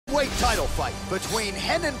bantamweight title fight between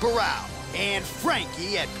Renan Barão and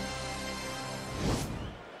Frankie Edgar.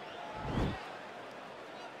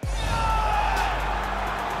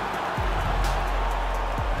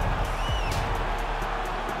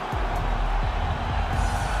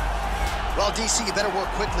 Well, DC, you better work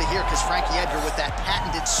quickly here because Frankie Edgar, with that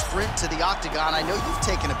patented sprint to the octagon, I know you've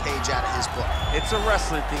taken a page out of his book. It's a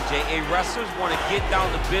wrestling thing, Jay. Wrestlers want to get down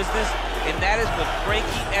to business, and that is what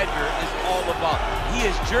Frankie Edgar is all about. He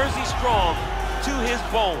is Jersey strong to his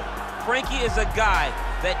bone. Frankie is a guy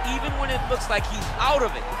that even when it looks like he's out of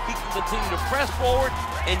it, he can continue to press forward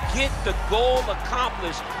and get the goal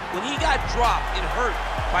accomplished. When he got dropped and hurt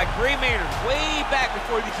by Gray Maynard way back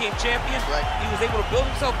before he became champion, he was able to build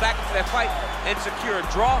himself back into that fight and secure a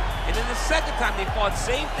draw. And then the second time they fought,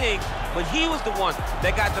 same thing, but he was the one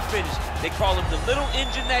that got the finish. They call him the little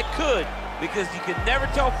engine that could, because you can never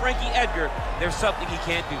tell Frankie Edgar there's something he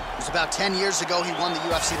can't do. It was about 10 years ago he won the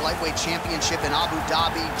UFC lightweight championship in Abu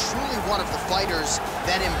Dhabi. Truly one of the fighters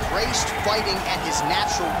that embraced fighting at his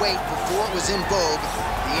natural weight before it was in vogue.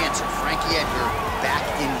 The answer, Frankie Edgar, back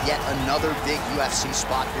in yet another big UFC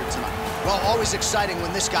spot here tonight. Well, always exciting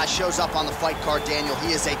when this guy shows up on the fight card, Daniel.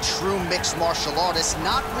 He is a true mixed martial artist.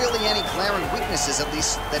 Not really any glaring weaknesses, at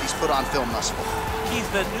least, that he's put on film thus far. He's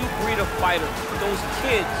the new breed of fighter. Those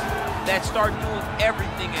kids that start doing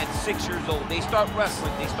everything at 6 years old. They start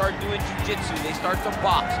wrestling, they start doing jiu-jitsu, they start to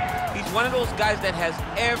box. He's one of those guys that has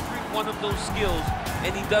every one of those skills,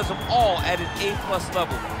 and he does them all at an A+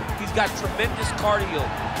 level. He's got tremendous cardio.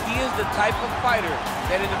 He is the type of fighter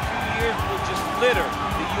that in a few years will just litter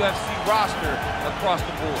the UFC roster across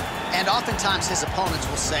the board. And oftentimes his opponents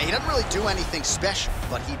will say he doesn't really do anything special,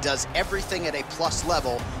 but he does everything at a plus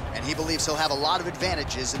level, and he believes he'll have a lot of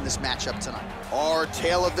advantages in this matchup tonight. Our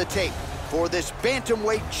tale of the tape for this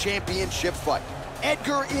bantamweight championship fight.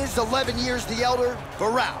 Edgar is 11 years the elder.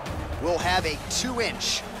 Barão will have a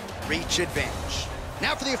 2-inch reach advantage.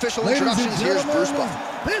 Now for the official introductions, here's Bruce Buffer.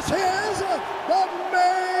 This is the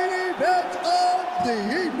main event of the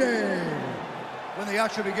evening. When the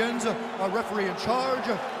action begins, our referee in charge,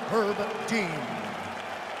 Herb Dean.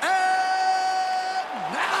 And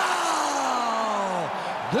now,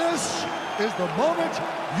 this is the moment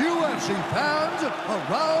UFC fans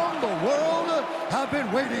around the world have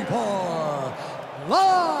been waiting for.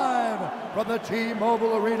 Live from the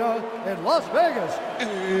T-Mobile Arena in Las Vegas.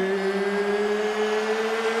 It's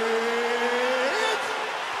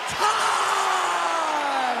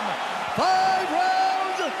time! 5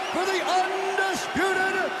 rounds for the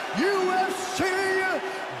undisputed UFC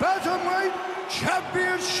Bantamweight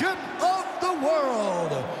Championship of the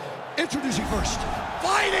World. Introducing first,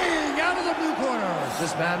 fighting out of the blue corner.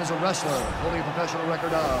 This man is a wrestler, holding a professional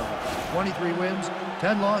record of 23 wins,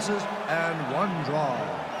 10 losses, and 1 draw.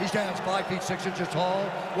 He stands 5 feet 6 inches tall,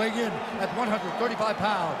 weighing in at 135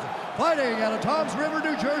 pounds. Fighting out of Toms River,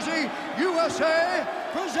 New Jersey, USA,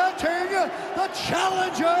 presenting the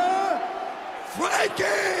challenger,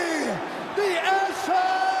 Frankie the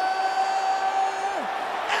Edgar.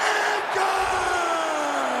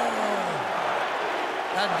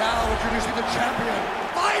 And now introducing the champion,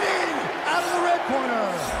 fighting out of the red corner.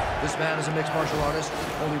 This man is a mixed martial artist,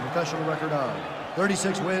 holding a professional record of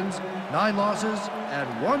 36 wins, 9 losses, and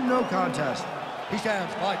 1 no contest. He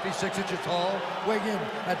stands 5 feet 6 inches tall, weighing in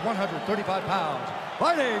at 135 pounds.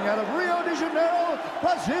 Fighting out of Rio de Janeiro,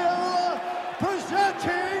 Brazil,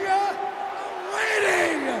 presenting,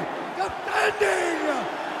 reigning, defending,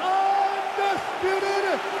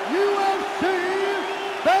 undisputed UFC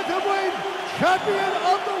Bantamweight Champion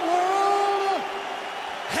of the world,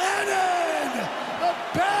 Renan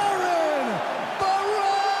Barão.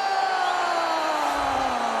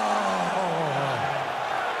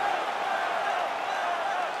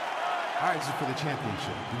 All right, this is for the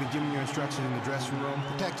championship. You've been given your instructions in the dressing room.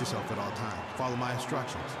 Protect yourself at all times. Follow my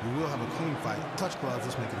instructions. We will have a clean fight. Touch gloves,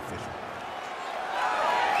 let's make it official.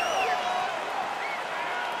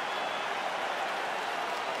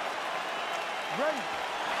 Ready.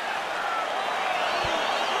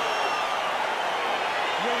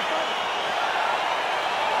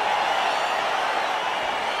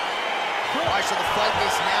 All right, so the fight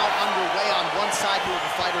is now underway. On one side, you have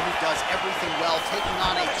a fighter who does everything well, taking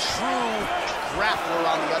on a true grappler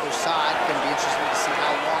on the other side. Going to be interesting to see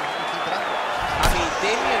how long he can keep it up. I mean,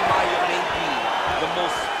 Damian Maia may be the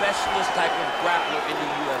most specialist type of grappler in the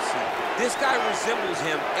UFC. This guy resembles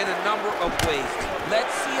him in a number of ways.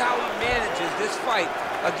 Let's see how he manages this fight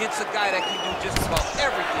against a guy that can do just about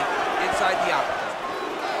everything inside the octagon.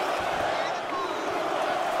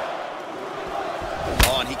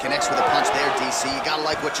 Oh, and he connects with a punch there, DC. You gotta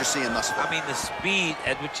like what you're seeing thus far. I mean, the speed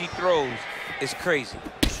at which he throws is crazy.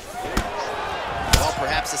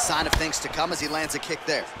 Perhaps a sign of things to come as he lands a kick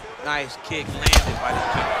there. Nice kick landed by the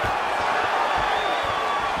kick.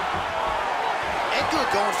 Edgar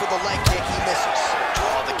going for the leg kick, he misses.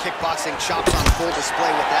 Oh, the kickboxing chops on full display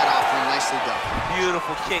with that offering, nicely done.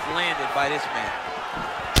 Beautiful kick landed by this man.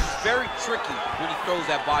 Very tricky when he throws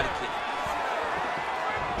that body kick.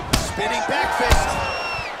 Spinning back fist.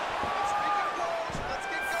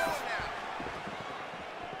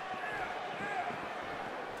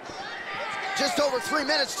 Just over 3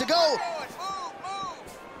 minutes to go.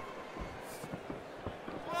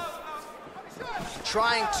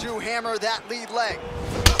 Trying to hammer that lead leg.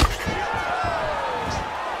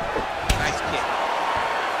 Nice kick.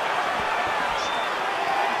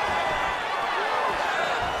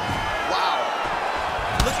 Wow.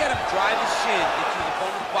 Look at him drive his shin into his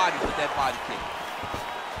opponent's body with that body kick.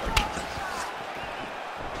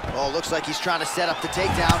 Oh, looks like he's trying to set up the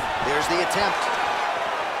takedown. There's the attempt.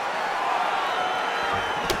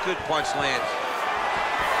 Good punch lands.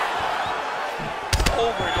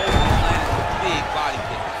 Over and over, he lands a big body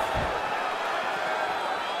kick.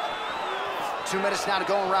 2 minutes now to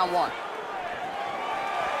go in round one.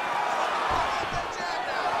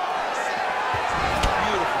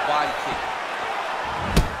 Beautiful body kick.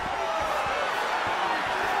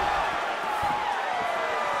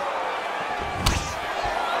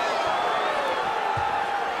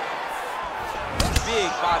 Big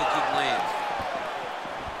body kick lands.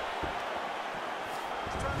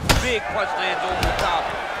 Big punch lands over the top.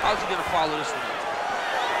 How's he gonna follow this one?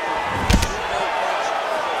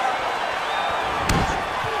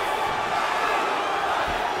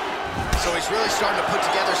 So he's really starting to put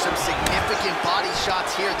together some significant body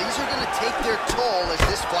shots here. These are going to take their toll as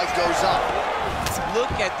this fight goes up.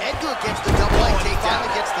 Look at Edgar gets the double leg takedown.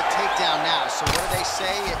 Finally gets the takedown now. So what do they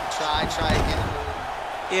say? Try again.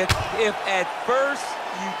 If at first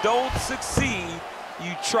you don't succeed,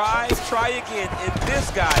 you try again. And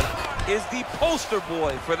this guy is the poster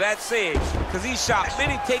boy for that saying, because he shot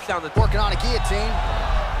many takedowns. Working on a guillotine.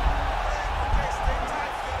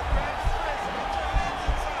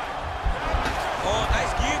 Oh,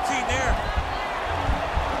 nice guillotine there.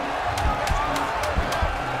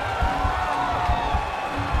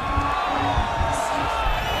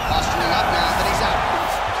 Posturing up now, but he's out.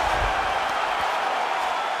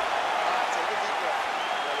 Take a deep breath.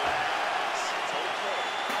 It's okay.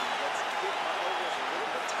 Let's get my elbows a little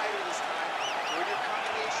bit tighter this time. During your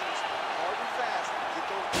combinations, hard and fast. Get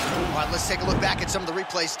those. All right, let's take a look back at some of the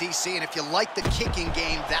replays, DC. And if you like the kicking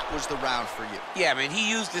game, that was the round for you. Yeah, man, he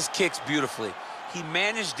used his kicks beautifully. He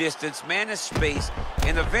managed distance, managed space,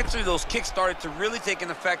 and eventually those kicks started to really take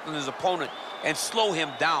an effect on his opponent and slow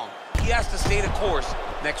him down. He has to stay the course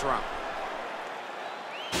next round.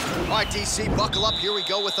 All right, DC, buckle up. Here we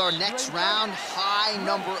go with our next round. High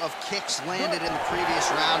number of kicks landed in the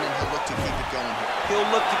previous round, and he'll look to keep it going here.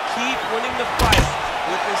 He'll look to keep winning the fight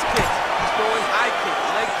with his kicks. He's throwing high kick,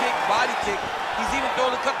 leg kick, body kick. He's even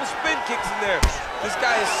throwing a couple spin kicks in there. This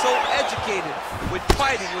guy is so educated with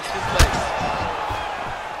fighting with his legs.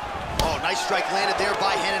 Oh, nice strike landed there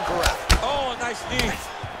by Renan Barão. Oh, nice knee.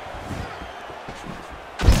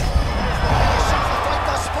 Fight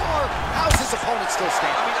thus far. How's his opponent still I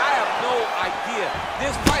standing? mean, I have no idea.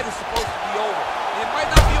 This fight is supposed to be over. It might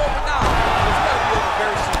not be over now, but it's got to be over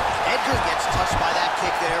very soon. Edgar gets touched by that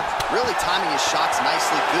kick there. Really timing his shots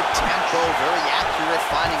nicely. Good tempo, very accurate,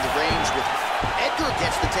 finding the range. With Edgar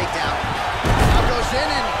gets the takedown. Now goes in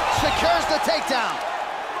and secures the takedown.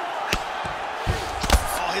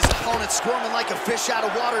 Oh, his opponent squirming like a fish out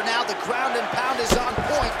of water now. The ground and pound is on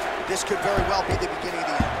point. This could very well be the beginning of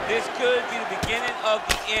the end. This could be the beginning of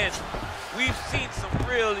the end. We've seen some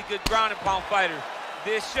really good ground and pound fighters.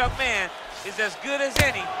 This young man is as good as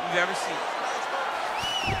any we've ever seen.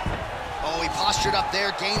 Oh, he postured up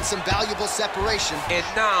there, gained some valuable separation. And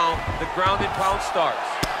now the ground and pound starts.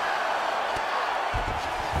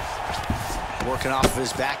 Working off of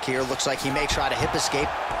his back here. Looks like he may try to hip escape.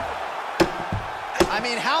 I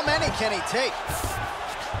mean, how many can he take?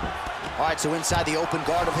 All right, so inside the open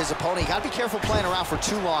guard of his opponent. You got to be careful playing around for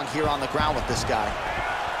too long here on the ground with this guy.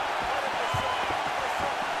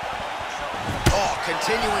 Oh,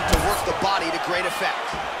 continuing to work the body to great effect.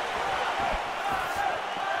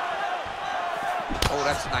 Oh,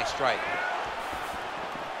 that's a nice strike.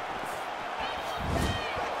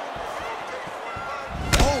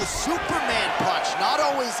 Oh, Superman punch. Not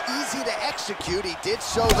always easy to execute. He did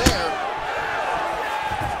so there.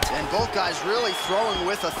 And both guys really throwing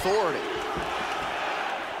with authority.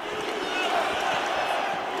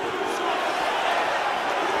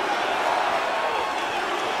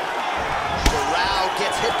 Barão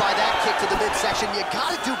gets hit by that kick to the midsection. You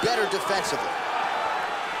got to do better defensively.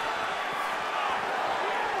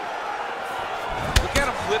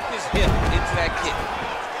 whip his hip into that kick.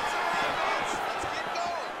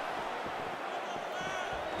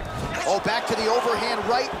 Oh, back to the overhand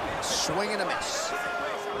right, swing and a miss.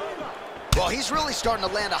 Well, he's really starting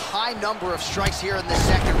to land a high number of strikes here in the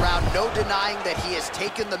second round. No denying that he has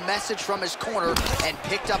taken the message from his corner and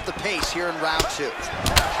picked up the pace here in round 2. The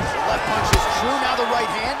left punch is true, now the right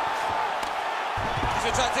hand. He's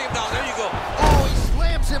gonna try to take him down, there you go. Oh, he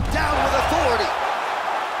slams him down with authority.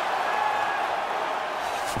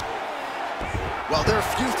 Well, there are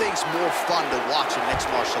few things more fun to watch in mixed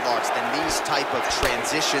martial arts than these type of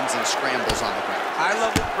transitions and scrambles on the ground.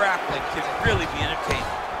 High-level grappling can really be entertaining.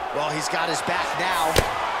 Well, he's got his back now.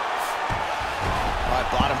 All right,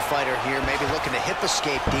 bottom fighter here, maybe looking to hip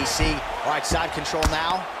escape, DC. All right, side control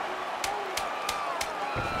now.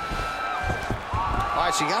 All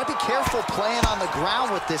right, so you got to be careful playing on the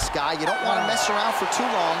ground with this guy. You don't want to mess around for too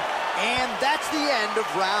long. And that's the end of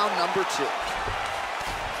round number 2.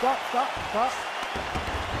 Stop.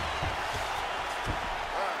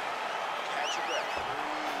 Catch your breath.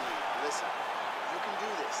 Breathe. Listen, you can do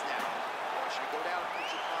this now. I want you to go down and put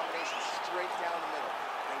your combination straight down the middle.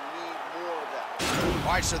 I need more of that.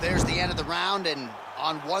 All right, so there's the end of the round, and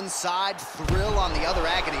on one side, thrill, on the other,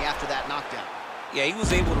 agony after that knockdown. Yeah, he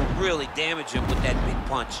was able to really damage him with that big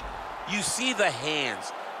punch. You see the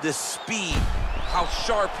hands, the speed, how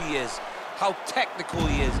sharp he is, how technical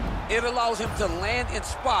he is. It allows him to land in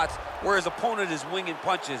spots where his opponent is winging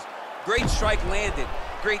punches. Great strike landed,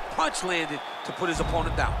 great punch landed to put his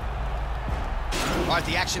opponent down. All right,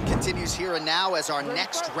 the action continues here and now as our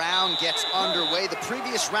next round gets underway. The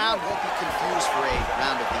previous round won't be confused for a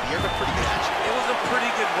round of the year, but pretty good action. It was a pretty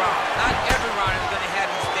good round. Not every round is going to have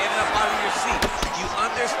you standing up out of your seat. You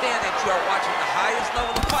understand that you are watching the highest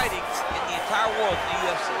level of fighting in the entire world in the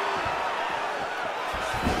UFC.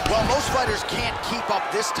 Well, most fighters can't keep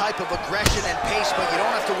up this type of aggression and pace, but you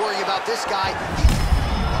don't have to worry about this guy.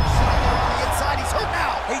 The inside, he's hurt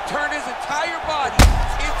now. He turned his entire body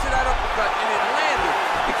into that uppercut, and it landed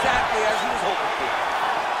exactly as he was hoping for.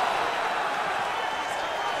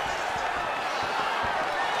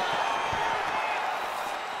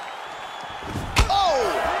 Oh!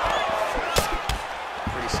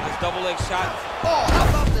 Pretty sick. Double leg shot. Oh,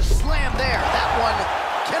 how about the slam there? That one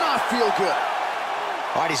cannot feel good.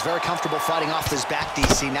 All right, he's very comfortable fighting off his back,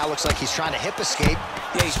 DC. Now looks like he's trying to hip escape.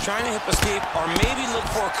 Yeah, he's trying to hip escape or maybe look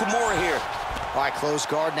for a Kimura here. All right, closed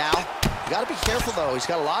guard now. You got to be careful, though. He's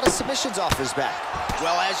got a lot of submissions off his back.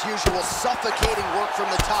 Well, as usual, suffocating work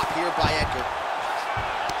from the top here by Edgar.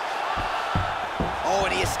 Oh,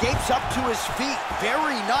 and he escapes up to his feet.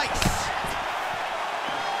 Very nice.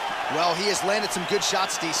 Well, he has landed some good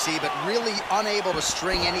shots, DC, but really unable to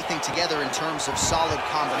string anything together in terms of solid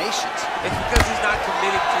combinations. It's because he's not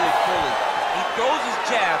committed to it fully. He throws his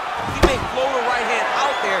jab. He may float a right hand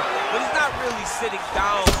out there, but he's not really sitting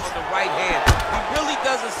down on the right hand. He really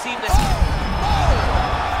doesn't seem to... He's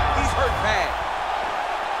hurt bad.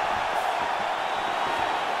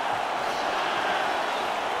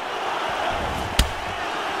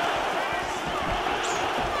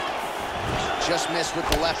 Just missed with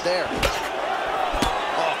the left there.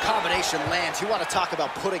 Oh, combination lands. You want to talk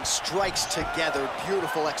about putting strikes together.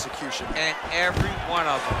 Beautiful execution. And every one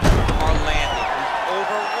of them are landing. He's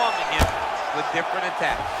overwhelming him with different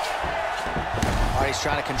attacks. All right, he's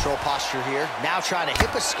trying to control posture here. Now trying to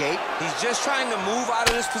hip escape. He's just trying to move out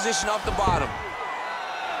of this position off the bottom.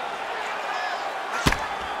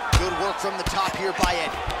 Good work from the top here by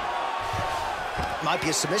Eddie. Might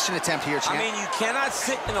be a submission attempt here, champ. I mean, you cannot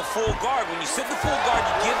sit in a full guard. When you sit in the full guard,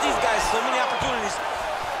 you give these guys so many opportunities.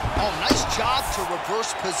 Oh, nice job to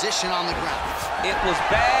reverse position on the ground. It was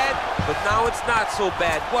bad, but now it's not so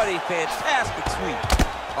bad. What a fantastic sweep.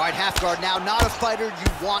 All right, half guard now. Not a fighter you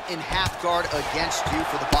want in half guard against you.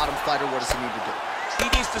 For the bottom fighter, what does he need to do?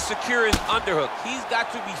 He needs to secure his underhook. He's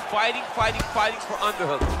got to be fighting for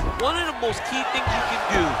underhook. One of the most key things you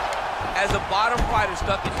can do as a bottom fighter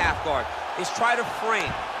stuck in half guard is try to frame.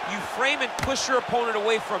 You frame and push your opponent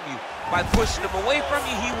away from you. By pushing him away from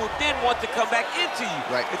you, he will then want to come back into you.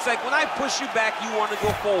 Right. It's like when I push you back, you want to go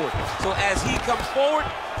forward. So as he comes forward,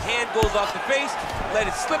 hand goes off the face, let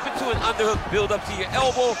it slip into an underhook, build up to your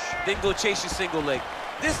elbow, then go chase your single leg.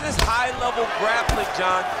 This is high-level grappling,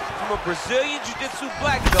 John, from a Brazilian Jiu-Jitsu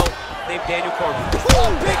black belt named Daniel Cormier. Oh,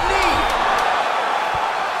 big knee!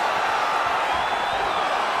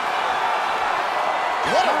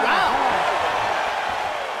 What a round!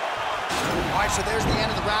 All right, so there's the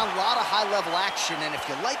end of the round. A lot of high-level action, and if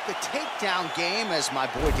you like the takedown game, as my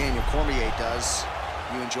boy Daniel Cormier does,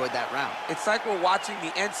 you enjoyed that round. It's like we're watching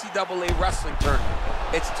the NCAA wrestling tournament.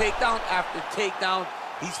 It's takedown after takedown.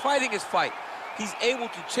 He's fighting his fight. he's able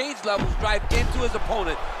to change levels, drive into his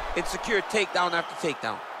opponent, and secure takedown after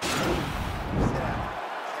takedown.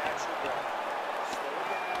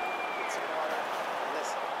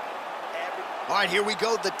 All right, here we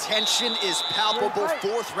go. The tension is palpable.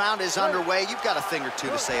 Fourth round is underway. You've got a thing or two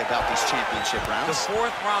to say about these championship rounds. The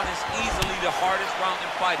fourth round is easily the hardest round in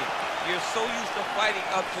fighting. You're so used to fighting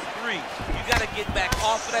up to 3. You got to get back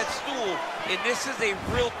off of that stool, and this is a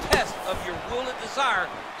real test of your will and desire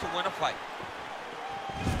to win a fight.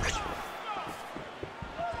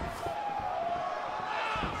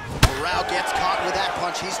 Barão gets caught with that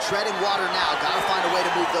punch. He's treading water now. Got to find a way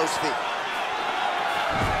to move those feet.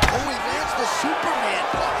 Oh, he lands the Superman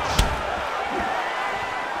punch.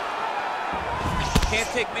 Can't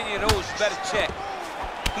take many of those. You better check.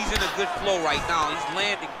 He's in a good flow right now. He's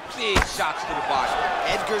landing big shots to the body.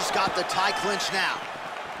 Edgar's got the tie clinch now.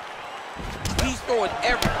 He's throwing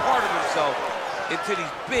every part of himself into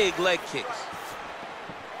these big leg kicks.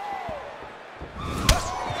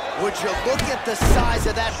 Would you look at the size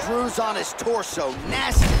of that bruise on his torso?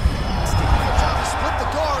 Nasty. Trying to split the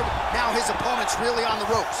guard. Now his opponent's really on the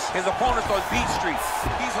ropes. His opponent's on beat street.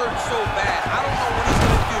 He's hurt so bad. I don't know what he's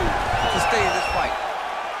going to do to stay in this fight.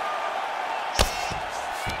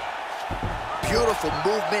 Beautiful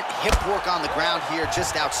movement, hip work on the ground here.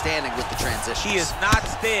 Just outstanding with the transition. He is not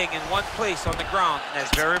staying in one place on the ground, and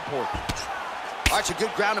that's very important. All right, it's a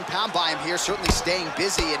good ground and pound by him here. Certainly staying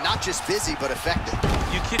busy, and not just busy, but effective.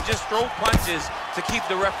 You can just throw punches to keep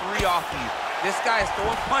the referee off you. This guy is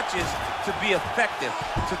throwing punches to be effective,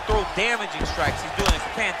 to throw damaging strikes. He's doing a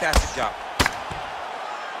fantastic job.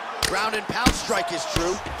 Ground and pound strike is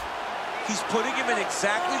true. He's putting him in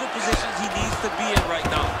exactly the positions he needs to be in right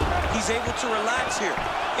now. He's able to relax here.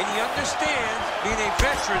 And he understands, being a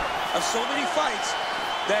veteran of so many fights,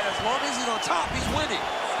 that as long as he's on top, he's winning.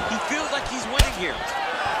 He feels like he's winning here.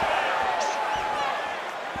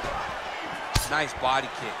 Nice body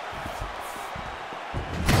kick.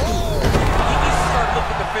 Oh! He needs to start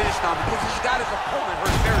looking to finish now because he's got his opponent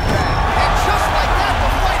hurt very bad. And just like that, the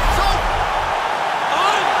fight is over.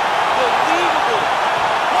 Unbelievable.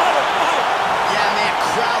 What a fight. Yeah, man,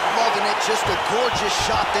 crowd loving it. Just a gorgeous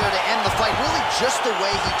shot there to end the fight. Really just the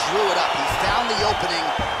way he drew it up. He found the opening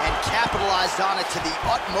and capitalized on it to the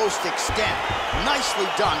utmost extent. Nicely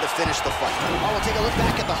done to finish the fight. Oh, we'll take a look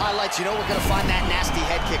back at the highlights. You know we're going to find that nasty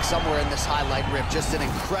head kick somewhere in this highlight rip. Just an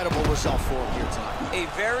incredible result for him here tonight. A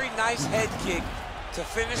very nice head kick to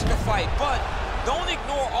finish the fight, but don't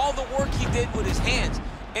ignore all the work he did with his hands,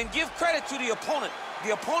 and give credit to the opponent.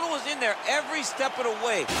 The opponent was in there every step of the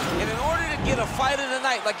way, and in order to get a fight of the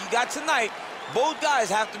night like you got tonight, both guys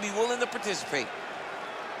have to be willing to participate.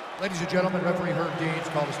 Ladies and gentlemen, referee Herb Dean's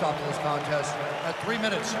called a stop to this contest at 3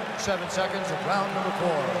 minutes, 7 seconds of round number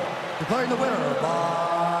 4. Declaring the winner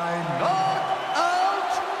by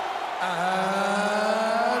knockout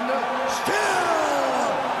and still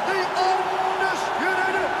the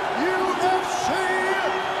undisputed UFC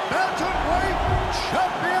bantamweight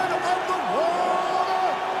champion of the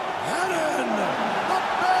world, Renan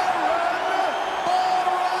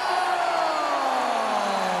Barão.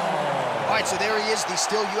 All right, so there he is, the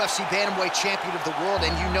still UFC bantamweight champion of the world,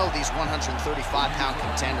 and you know these 135-pound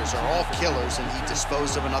contenders are all killers, and he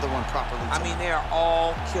disposed of another one properly tonight. I mean, they are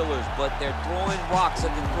all killers, but they're throwing rocks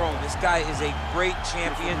at the throne. This guy is a great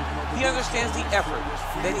champion. He understands the effort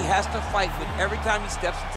that he has to fight with every time he steps